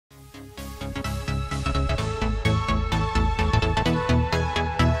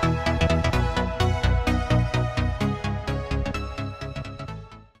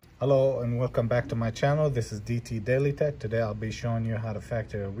Hello and welcome back to my channel. This is DailyTech. Today I'll be showing you how to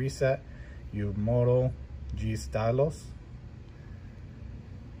factory reset your Moto G Stylus.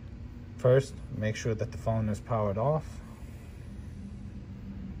 First, make sure that the phone is powered off.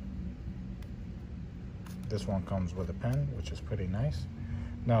 This one comes with a pen, which is pretty nice.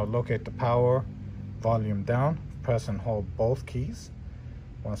 Now locate the power volume down, press and hold both keys.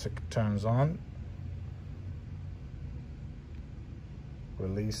 Once it turns on,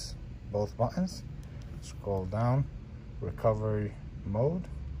 release both buttons, scroll down, recovery mode,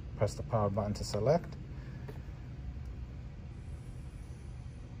 press the power button to select.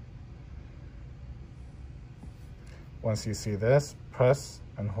 Once you see this, press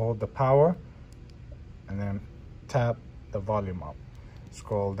and hold the power and then tap the volume up.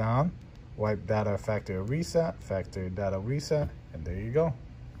 Scroll down, wipe data factory data reset, and there you go.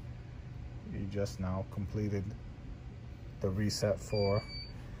 You just now completed the reset for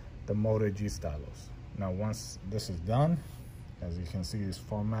the Moto G Stylus. Now once this is done, as you can see, it's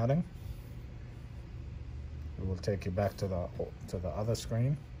formatting. It will take you back to the other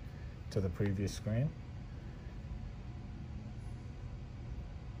screen, to the previous screen.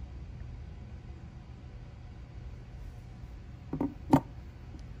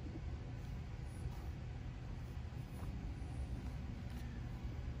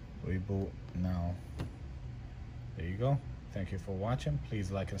 Reboot now. There you go. Thank you for watching.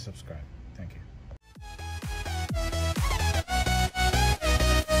 Please like and subscribe. Thank you.